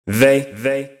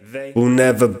They will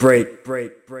never break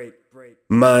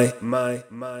my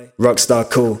Rockstar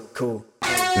Cool.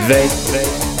 They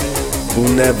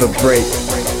will never break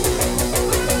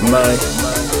my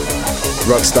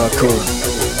Rockstar Cool.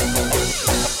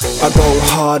 I go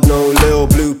hard, no little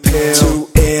blue pill. Too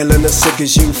ill and as sick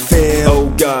as you feel. Oh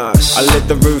gosh, I let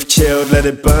the roof chill, let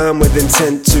it burn with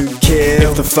intent to kill.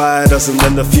 If the fire doesn't,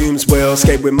 then the fumes will.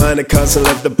 Escape with minor cuts and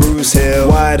let the bruise heal.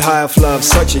 Wide high of love,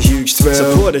 such a huge thrill.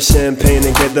 So pour the champagne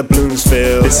and get the blooms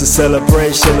filled. It's a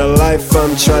celebration of life,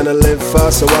 I'm trying to live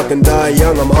fast so I can die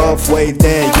young. I'm halfway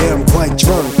there, yeah, I'm quite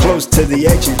drunk. Close to the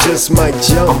edge, you just might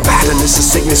jump. I'm bad and it's a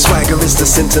sickness, swagger is the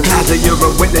symptom. Glad that you're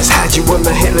a witness, had you on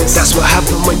the hit list. That's what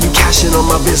happened when you cashing on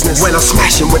my business. When I'm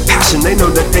smashing with passion, they know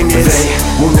the thing is they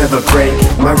will never break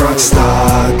my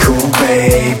Rockstar Cool,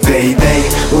 baby. They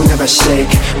will never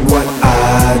shake what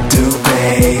I do,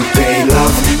 baby.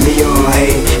 Love me or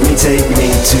hate me, take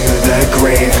me to the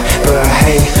grave. But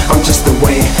hey, I'm just the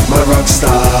way my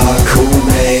Rockstar Cool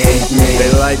made me.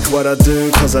 They like what I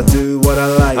do, cause I do what I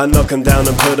like. I knock them down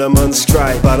and put them on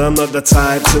strike. But I'm not the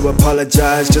type to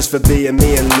apologize just for being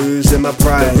me and losing my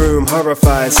pride. The room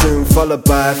horrified, soon followed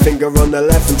by finger on the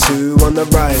left and two on the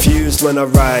right. Fused when I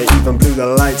ride, even blew the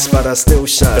lights, but I still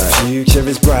shine. The future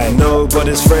is bright,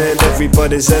 nobody's friend,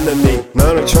 everybody's enemy.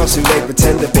 None don't trust who they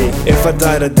pretend to be. If I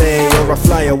die today or I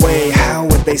fly away, how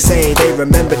would they say they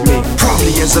remembered me?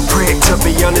 Probably as a prick, to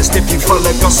be honest. If you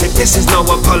follow gossip, this is no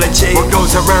apology. What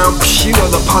goes around, you know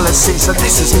the policy. So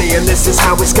this is me and this is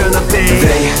how it's gonna be.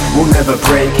 They will never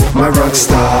break my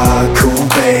Rockstar Cool,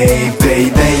 baby.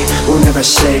 They will never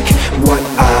shake what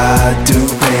I do,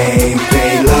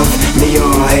 baby. Love me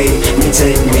or hate me,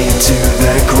 take me to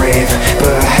the grave.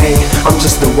 But hey, I'm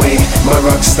just the way my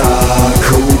Rockstar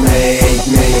Cool made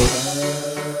me.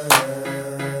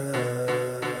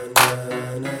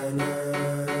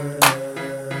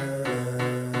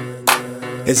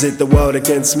 Is it the world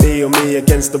against me or me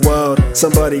against the world?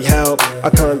 Somebody help, I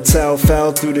can't tell.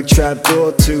 Fell through the trap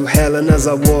door to hell, and as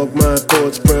I walk my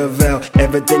thoughts prevail.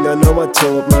 Everything I know I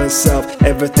taught myself,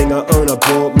 everything I own I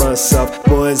bought myself.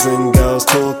 Boys and girls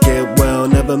talk it well,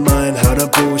 never mind how the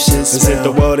bullshit smell. Is it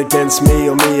the world against me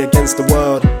or me against the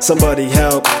world? Somebody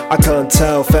help, I can't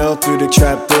tell. Fell through the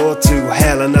trap door to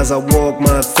hell, and as I walk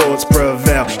my thoughts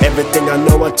prevail. Everything I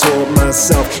know I taught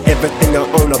myself, everything I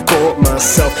own I bought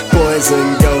myself. Boys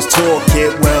and girls talk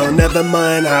it well, never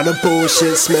mind how the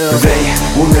bullshit smells. They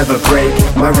will never break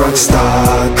my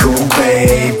Rockstar Cool,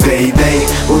 baby. They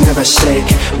will never shake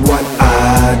what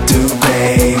I do,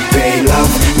 baby.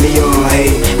 Love me or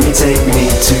hate me, take me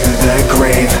to the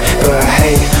grave. But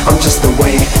hey, I'm just the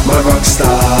way my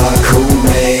Rockstar Cool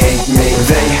made me.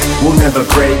 They will never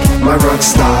break my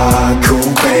Rockstar Cool,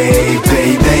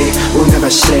 baby. They will never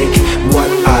shake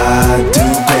what I do,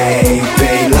 baby.